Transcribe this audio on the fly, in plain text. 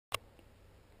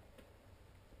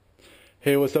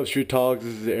Hey, what's up, Street Talks?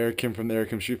 This is Eric Kim from the Eric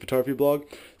Kim Street Photography blog.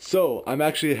 So, I'm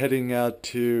actually heading out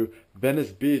to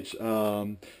Venice Beach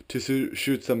to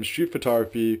shoot some street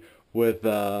photography with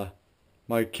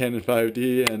my Canon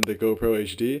 5D and the GoPro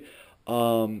HD.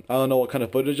 I don't know what kind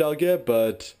of footage I'll get,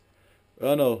 but I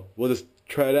don't know. We'll just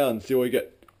try it out and see what we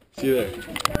get. See you there.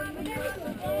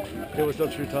 Hey, what's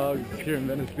up, Street Talks? Here in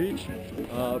Venice Beach.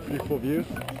 Pretty cool view.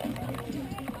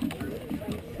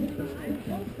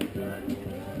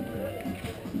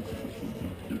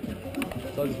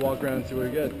 So I'll just walk around and see what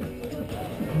we get.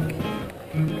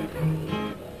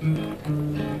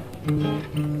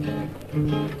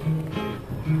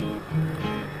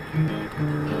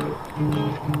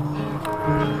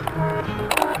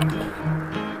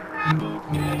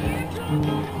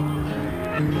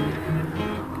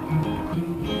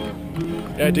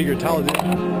 Yeah, dig your towel, dude.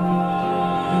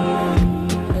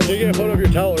 Taking a photo of your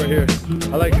towel right here.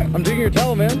 I'm digging your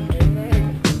towel, man.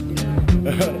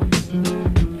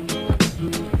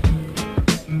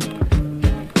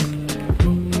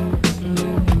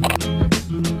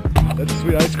 That's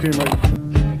sweet ice cream right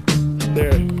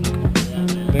there.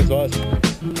 Thanks, boss.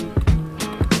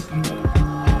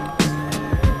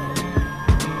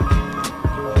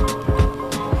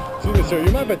 Excuse me, sir.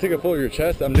 You mind if I take a photo of your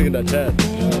chest? I'm digging that tat.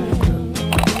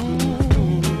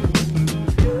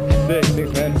 Sick.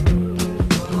 Thanks, man.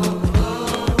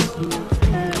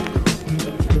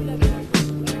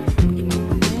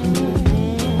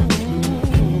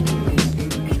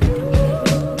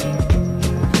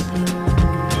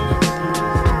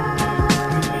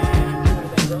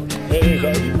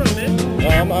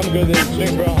 I'm good.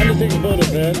 Thanks, bro. I'm just taking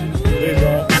photos, man. Thanks,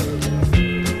 bro.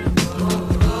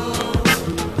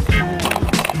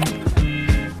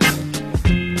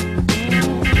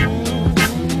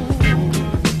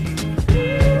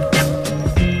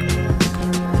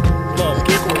 It's all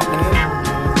skateboards, man.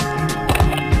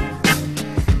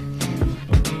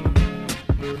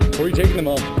 Where are you taking them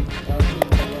all? The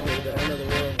end of the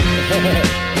world.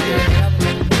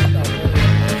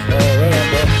 Oh, right on,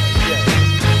 bro.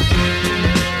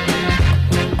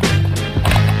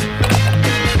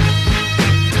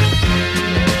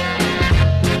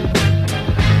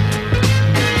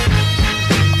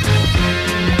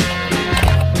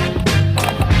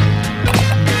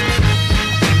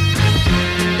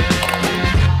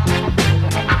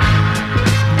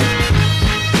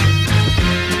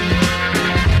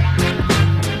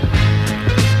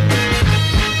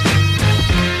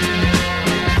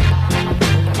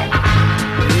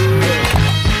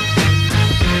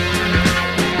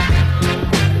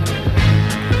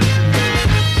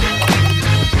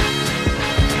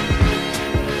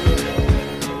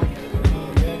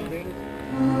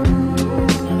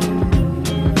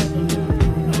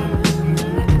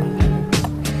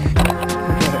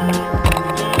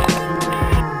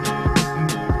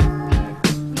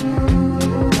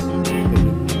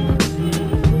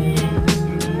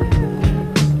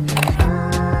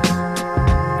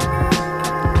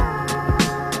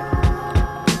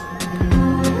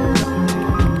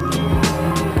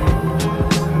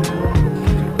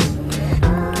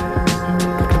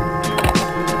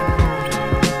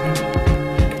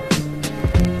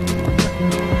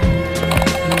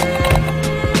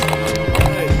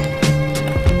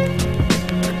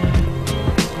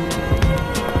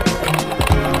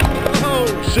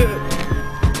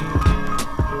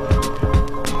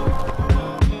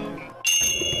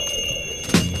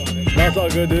 That's all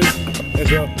good, dude. Thanks,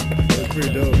 bro. That's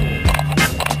pretty dope.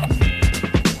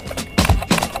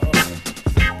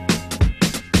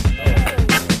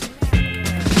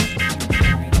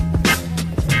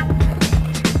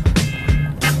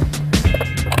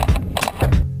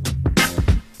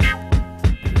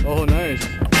 Oh, nice.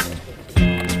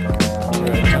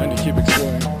 Alright, time to keep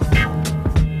exploring.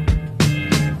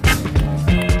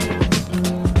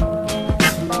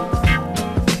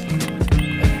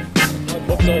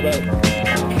 Sorry about it.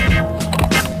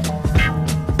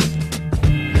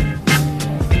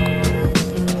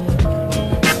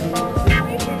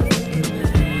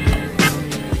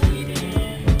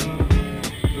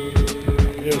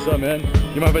 Hey, what's up, man?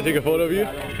 You mind if I take a photo of you?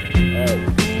 Alright.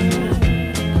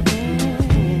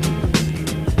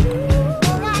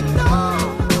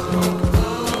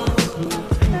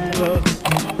 Hello.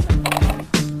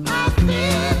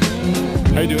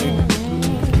 How you doing?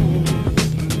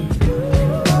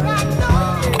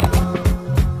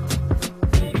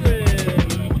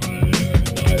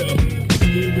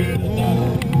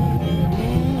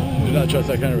 Do not trust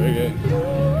that kind of reggae.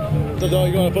 So, dog,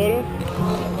 you want a photo?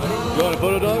 You want a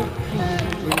photo, dog?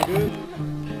 We good?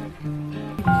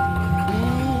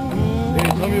 Hey,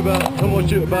 tell me about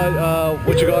what you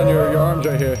got on your arms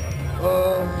right here. We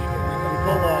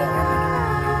pull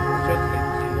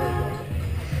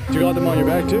You got them on your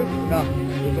back too? no.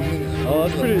 Oh,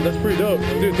 that's pretty dope,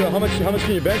 dude. So how much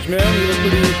can you bench, man? You look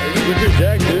pretty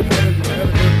jacked, dude.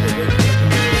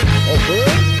 Oh, for real?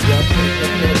 Yeah.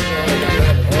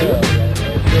 Oh,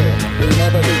 shit. Do you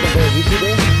mind if I take some photos of you,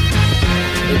 bro?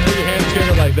 Like, put your hands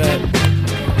together like that.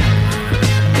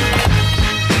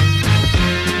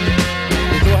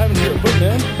 Dude, so what happened to your foot,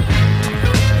 man?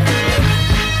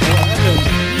 What happened?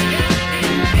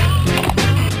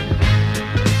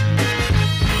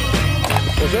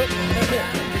 What's up?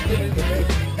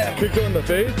 Kicked her in the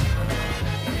face?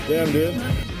 Damn,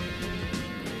 dude.